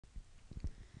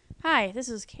Hi, this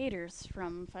is Caters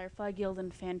from Firefly Guild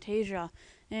and Fantasia,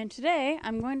 and today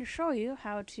I'm going to show you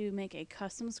how to make a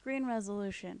custom screen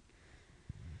resolution.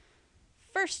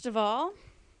 First of all,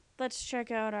 let's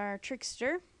check out our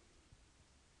Trickster.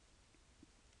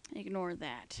 Ignore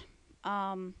that.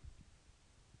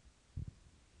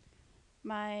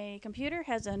 My computer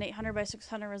has an 800 by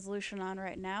 600 resolution on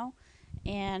right now,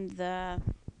 and the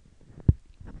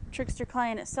Trickster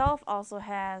client itself also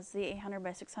has the 800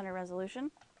 by 600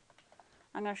 resolution.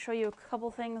 I'm going to show you a couple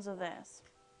things of this.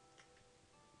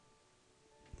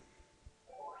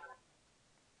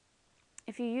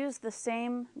 If you use the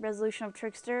same resolution of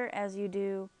Trickster as you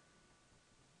do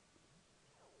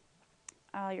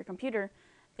your computer,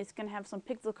 it's going to have some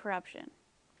pixel corruption,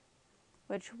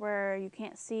 where you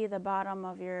can't see the bottom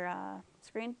of your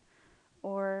screen,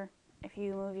 or if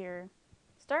you move your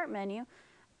start menu,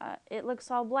 it looks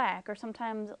all black, or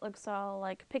sometimes it looks all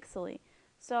like pixely.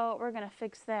 So we're going to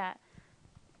fix that.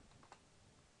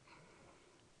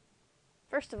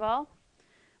 First of all,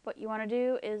 what you want to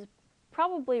do is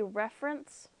probably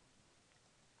reference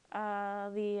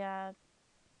the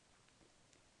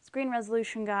screen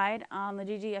resolution guide on the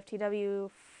GGFTW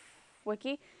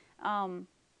wiki.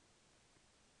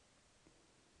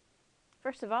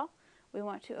 First of all, we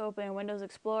want to open Windows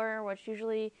Explorer, which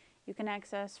usually you can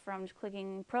access from just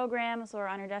clicking Programs, or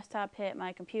on your desktop hit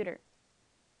My Computer.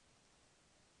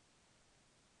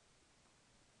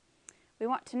 We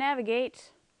want to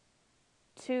navigate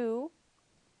to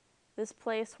this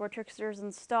place where Trickster is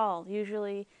installed,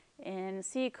 usually in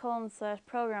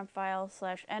C:/program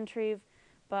file/entry,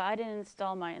 but I didn't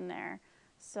install mine there,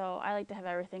 so I like to have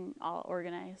everything all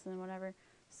organized and whatever.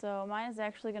 So mine is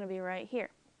actually going to be right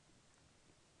here.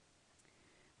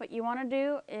 What you want to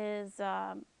do is,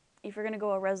 if you're going to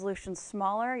go a resolution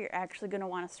smaller, you're actually going to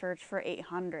want to search for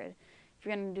 800. If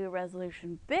you're going to do a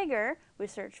resolution bigger, we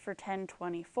search for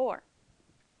 1024.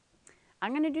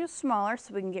 I'm going to do smaller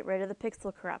so we can get rid of the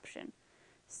pixel corruption.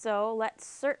 So let's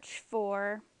search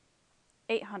for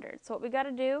 800. So what we got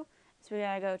to do is we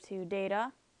got to go to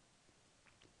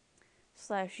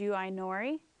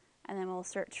data/UINORI, and then we'll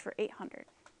search for 800.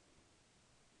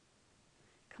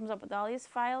 Comes up with all these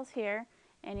files here,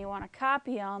 and you want to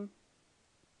copy them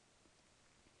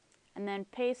and then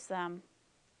paste them.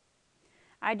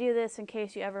 I do this in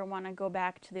case you ever want to go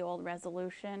back to the old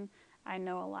resolution. I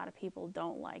know a lot of people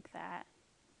don't like that,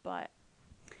 but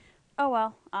oh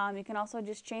well. You can also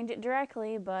just change it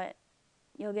directly, but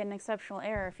you'll get an exceptional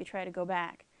error if you try to go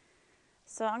back.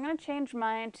 So I'm going to change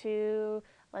mine to,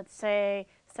 let's say,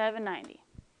 790.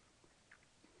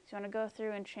 So you want to go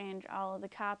through and change all of the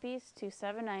copies to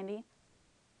 790.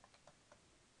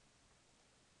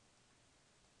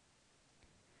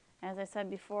 As I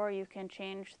said before, you can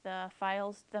change the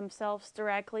files themselves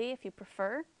directly if you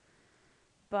prefer,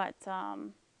 but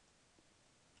I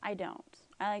don't.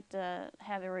 I like to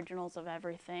have originals of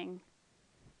everything,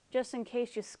 just in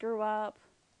case you screw up,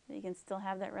 you can still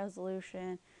have that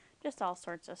resolution, just all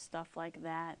sorts of stuff like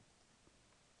that.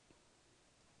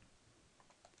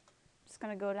 Just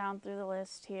going to go down through the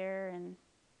list here, and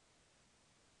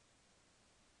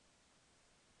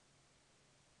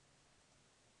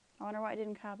I wonder why I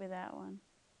didn't copy that one.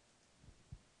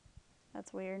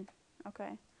 That's weird.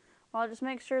 Okay. Well, I'll just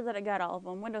make sure that I got all of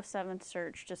them. Windows 7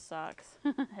 search just sucks.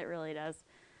 It really does.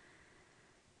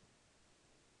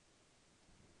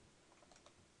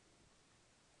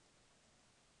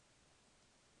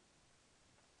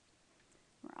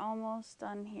 We're almost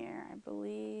done here. I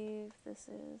believe this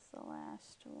is the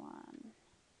last one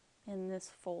in this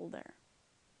folder.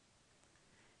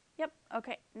 Yep,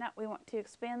 okay. Now we want to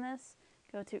expand this.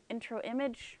 Go to Intro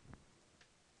Image.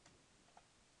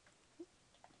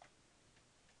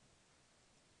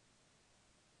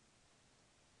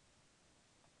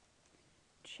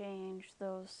 Change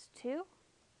those two.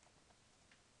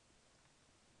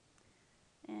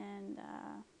 And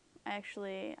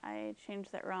actually, I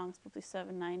changed that wrong. It's supposed to be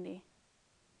 790.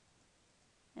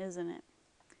 Isn't it?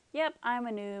 Yep, I'm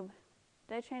a noob.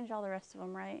 Did I change all the rest of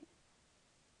them right?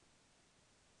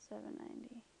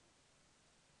 790.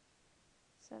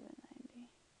 790.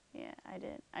 Yeah, I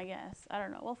did, I guess. I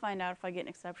don't know. We'll find out if I get an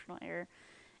exceptional error.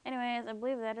 Anyways, I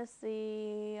believe that is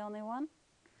the only one.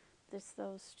 Just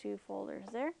those two folders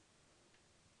there.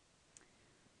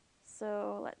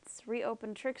 So let's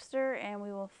reopen Trickster, and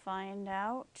we will find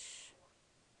out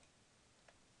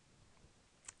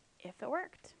if it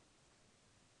worked.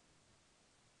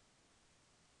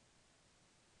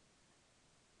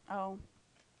 Oh,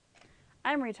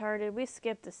 I'm retarded. We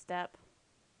skipped a step.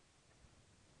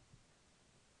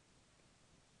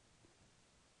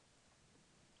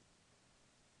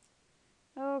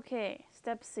 Okay,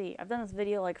 step C. I've done this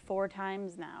video like 4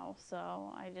 times now,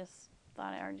 so I just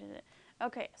thought I already did it.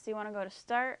 Okay, so you want to go to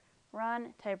Start,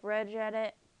 Run, type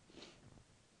regedit.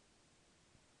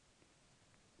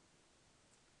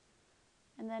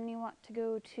 And then you want to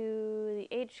go to the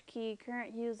H key,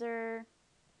 current user,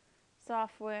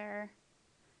 software,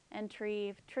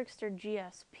 entry, Trickster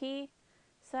GSP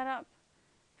setup.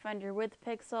 Find your width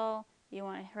pixel. You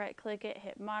want to right click it,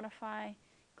 hit modify,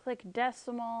 click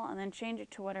decimal, and then change it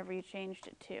to whatever you changed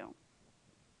it to. You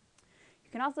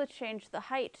can also change the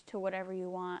height to whatever you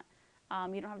want.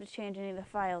 You don't have to change any of the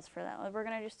files for that. We're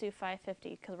going to just do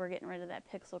 550 because we're getting rid of that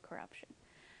pixel corruption.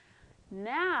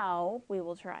 Now we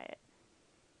will try it.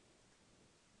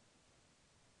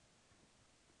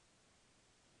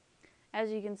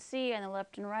 As you can see on the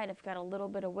left and right, I've got a little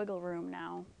bit of wiggle room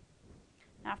now.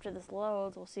 After this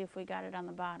loads, we'll see if we got it on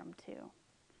the bottom too.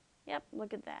 Yep,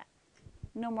 look at that.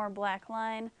 No more black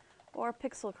line or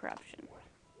pixel corruption.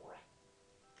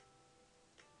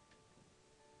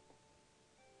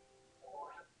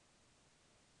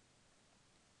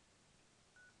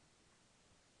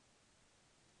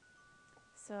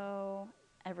 So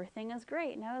everything is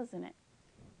great now, isn't it?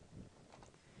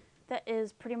 That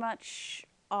is pretty much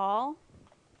all.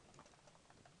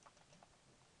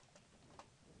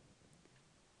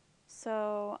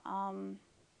 So I'm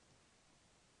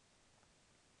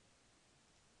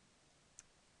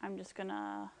just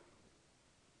gonna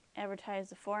advertise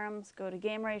the forums. Go to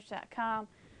GameRage.com,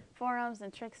 forums,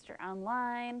 and Trickster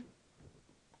Online,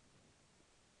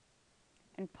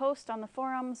 and post on the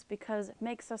forums because it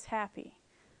makes us happy.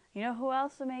 You know who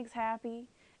else it makes happy?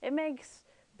 It makes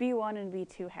B1 and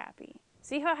B2 happy.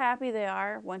 See how happy they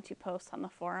are once you post on the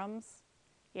forums?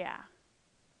 Yeah,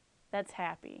 that's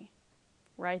happy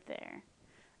right there.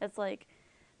 That's like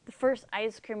the first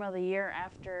ice cream of the year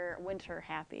after winter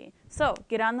happy. So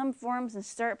get on them forums and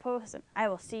start posting. I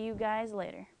will see you guys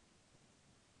later.